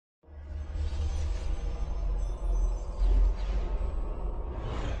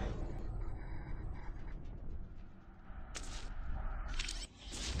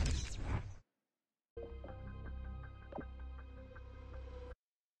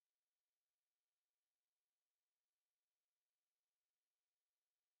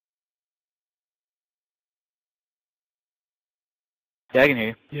Yeah, I can hear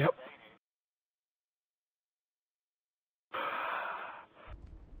you. Yep.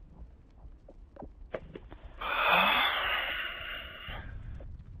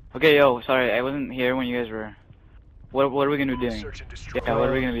 Okay, yo, sorry, I wasn't here when you guys were. What are we gonna be doing? Yeah, what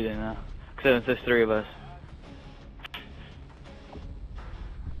are we gonna be doing now? Because there's 3 of us.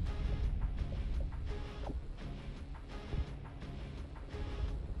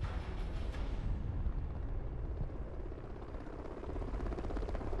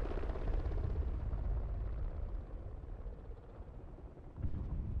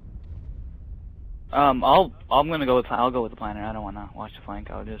 I'm gonna go with, I'll go with the planner. I don't wanna watch the flank.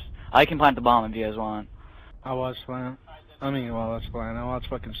 I can plant the bomb if you guys want. I watch plant. I mean, well, let's plant. I watch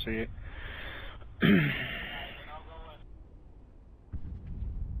fucking street.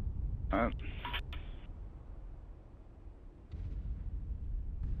 Alright.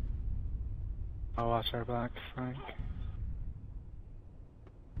 I'll watch our back, Frank.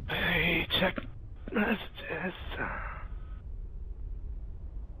 Hey, check messages.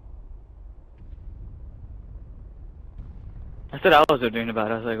 That's what I was doing about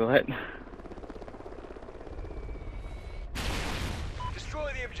it. I was like, what?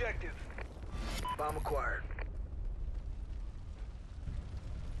 Destroy the objective. Bomb acquired.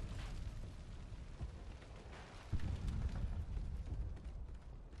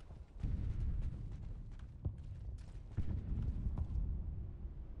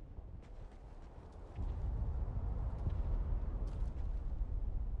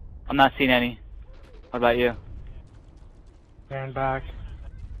 I'm not seeing any. What about you? Turn back.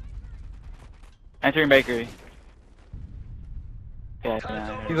 Entering bakery. Yeah,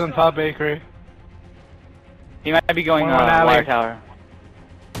 yeah. He's on top bakery. He might be going One alley. wire tower.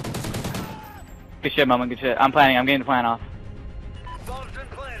 Good shit, Moment. Good shit. I'm planning. I'm getting the plan off.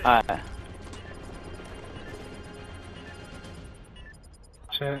 Alright.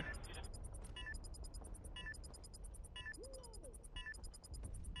 Shit.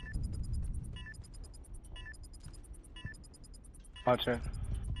 Watch it.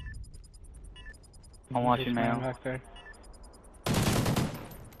 I'm watching man mail. back there.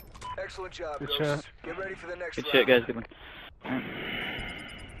 Excellent job, Good Ghosts. shot. Get ready for the next Good round. shit, guys. Good one.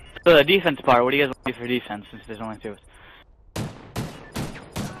 So the defense part. What do you guys want to do for defense since there's only 2 of us?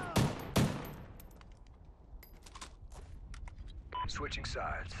 Switching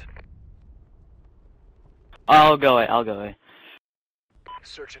sides. I'll go away. I'll go away.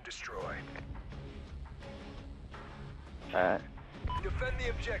 Search and destroy. Alright. Defend the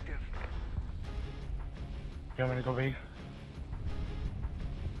objective. You want me to go B?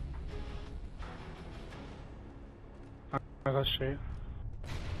 I'll go straight.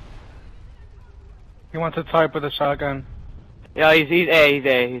 He wants to type with a shotgun. Yeah, he's A. He's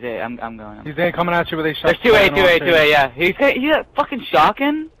A. He's A. I'm going. He's there coming at you with a shotgun. There's 2 A. Yeah. He's a fucking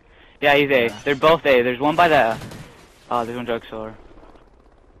shotgun. Yeah, he's A. They're both A. There's one by the. Oh, there's one drugstore.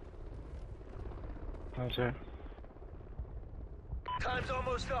 That's it. Time's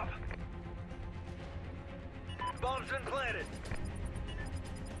almost up. Bomb's been planted.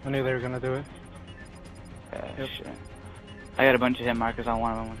 I knew they were gonna do it. Yeah, Yep. shit. I got a bunch of hit markers on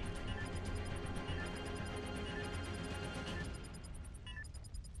one of them.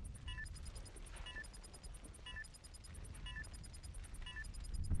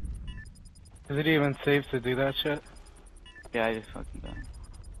 Is it even safe to do that shit? Yeah, I just fucking done.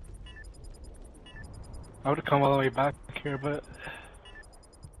 I would have come all the way back here, but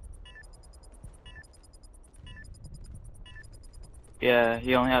Yeah,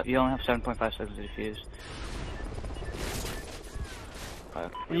 you only have 7.5 seconds to defuse.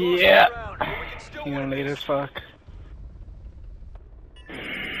 yeah, you know, late as fuck.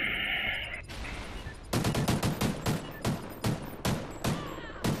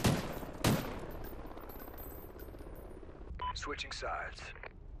 Switching sides.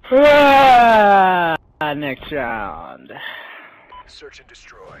 Next round. Search and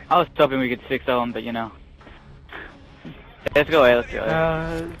destroy. I was hoping we could 6-0 them, but you know. Let's go A. Let's go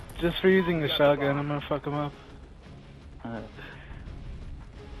A. Just for using the shotgun, I'm gonna fuck him up.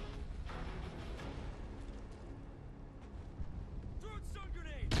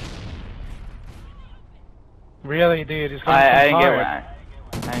 Really, dude? He's I didn't hard. I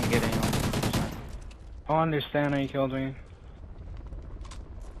didn't get anyone. I don't understand how you killed me.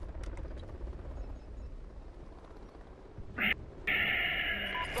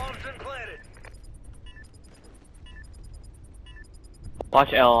 Bomb's been planted.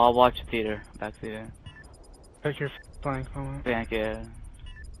 Watch L. I'll watch the theater. Back theater. Pick your flank, moment. Thank you.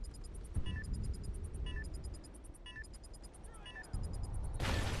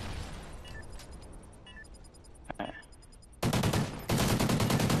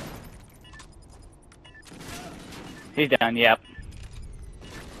 He's down, yep.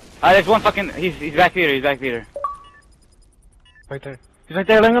 There's one fucking, he's back theater, he's back theater. Right there. He's right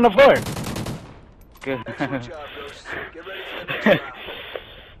there laying on the floor. Good. Excellent job, Ghost. Get ready for the next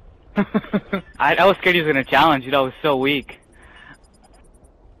round. I was scared he was gonna challenge, you know, I was so weak.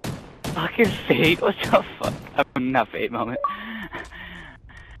 Fucking Fate, what the fuck? I'm not Fate moment.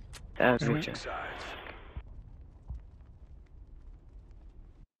 That was Switching sides.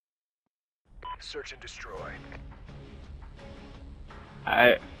 Search and destroy.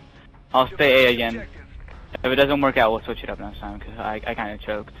 I'll stay A Defend the again. objective. If it doesn't work out, we'll switch it up next time, because I kinda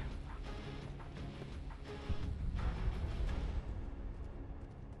choked.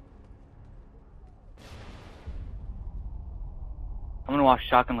 I'm gonna watch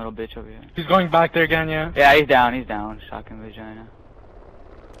Shotgun little bitch over here. He's going back there again, yeah. Yeah, he's down. Shotgun vagina.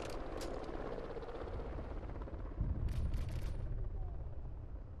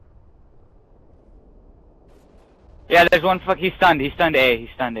 Yeah, there's one he's stunned A, he's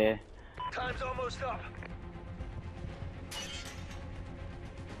stunned A. Time's almost up.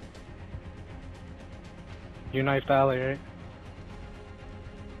 You knifed Alley, right?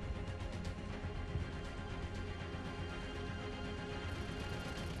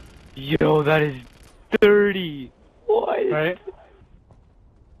 Yo, that is dirty. What? Right?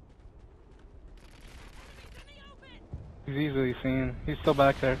 He's easily seen. He's still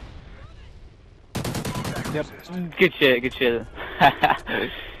back there. Yep. Good shit.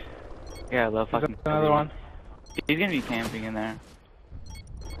 Yeah, I love There's fucking. another one. He's gonna be camping in there.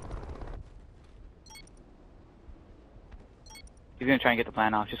 He's gonna try and get the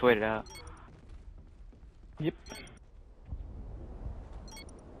plan off. Just wait it out. Yep.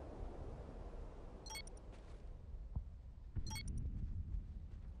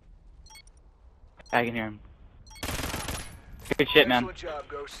 I can hear him. Good shit, man. Excellent job,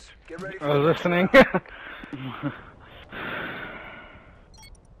 Ghost. Get ready for I the was next listening. round.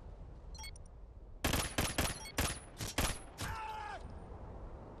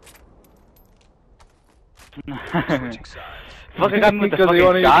 Switching sides. Fucking got me with the Because he wanted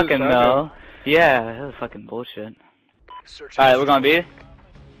fucking to use shotgun his though. Yeah, that was fucking bullshit. Search and Alright, we're gonna destroy. B.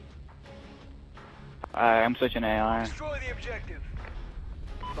 Alright, I'm switching AR. Destroy the objective.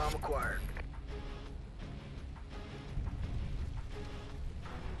 Bomb acquired.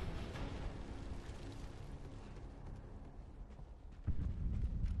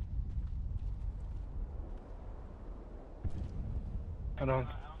 I don't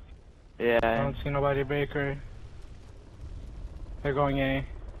Yeah. see nobody bakery. They're going A.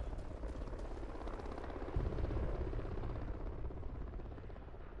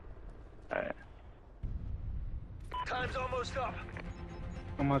 Alright. Time's almost up.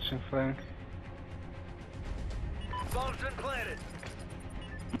 I'm watching flank. Bomb's been planted.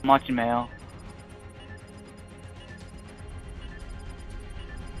 I'm watching mail.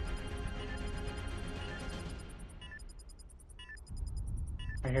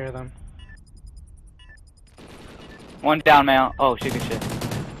 I hear them. One down mail. Oh shit, good shit.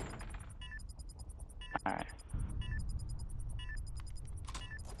 Alright.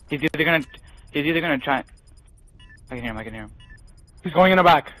 He's either gonna try. I can hear him. He's going in the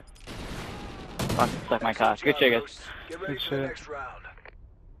back. Fuck, suck my cock. Good shit, guys. Get ready Good for the shit. next round.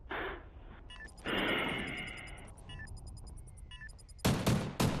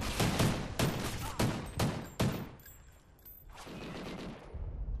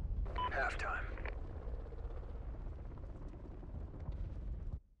 Halftime.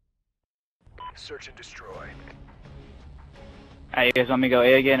 Search and destroy. Alright, you guys want me to go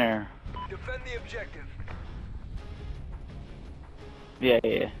A again or? Defend the objective.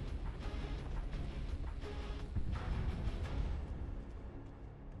 Yeah.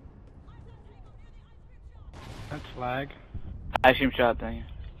 That's lag. I shoot him shot thing.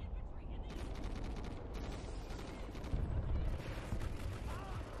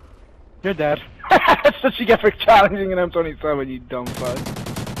 You're dead. That's what you get for challenging an M27, you dumb fuck.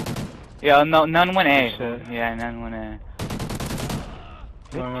 Yeah, no, none went A. Shit. Yeah, none went A.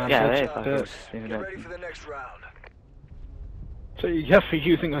 Yeah, Yeah, they job, fucking. Ghost. leave it Get up. ready for the next round. So you get for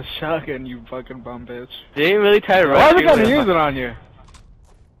using a shotgun, you fucking bum bitch. Did he really try to rush Why was you it gonna with a use it on you?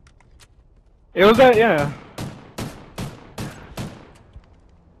 It was that, yeah.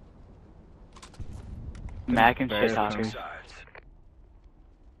 Mac and shit Embarrassing. talkers? Sides.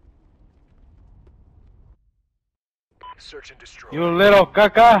 Search and destroy. You little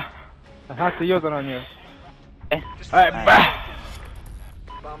caca! I have to use it on you. Eh? Alright, Alright. bah!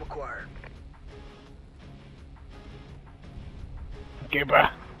 Bomb acquired. Okay, bruh.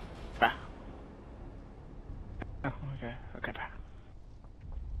 Bruh. Oh, okay, bruh.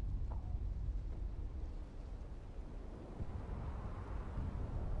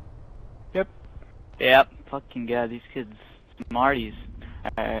 Yep. Yep. Fucking god, these kids smarties.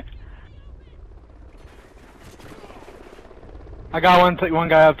 Alright. I got one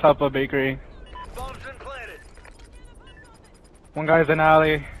guy up top of bakery. Bomb's been planted. One guy's in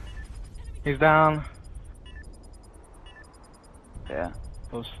alley. He's down. Yeah.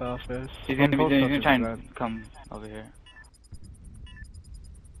 Post office. He's gonna Post try office and is bad. come over here.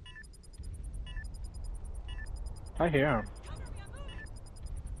 I hear him.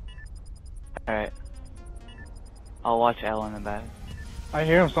 Alright. I'll watch L in the back. I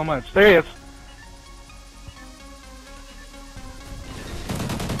hear him so much. There he is.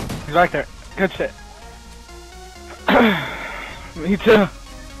 He's back there. Good shit. Me too.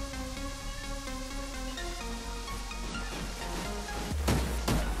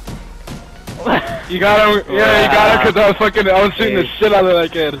 You got him. Yeah, you got him because I was shooting the shit out of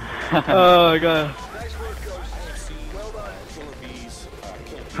that kid. Oh my god. Nice work, Ghost.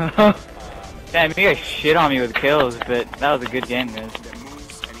 Well done. Damn, you guys shit on me with kills, but that was a good game, guys.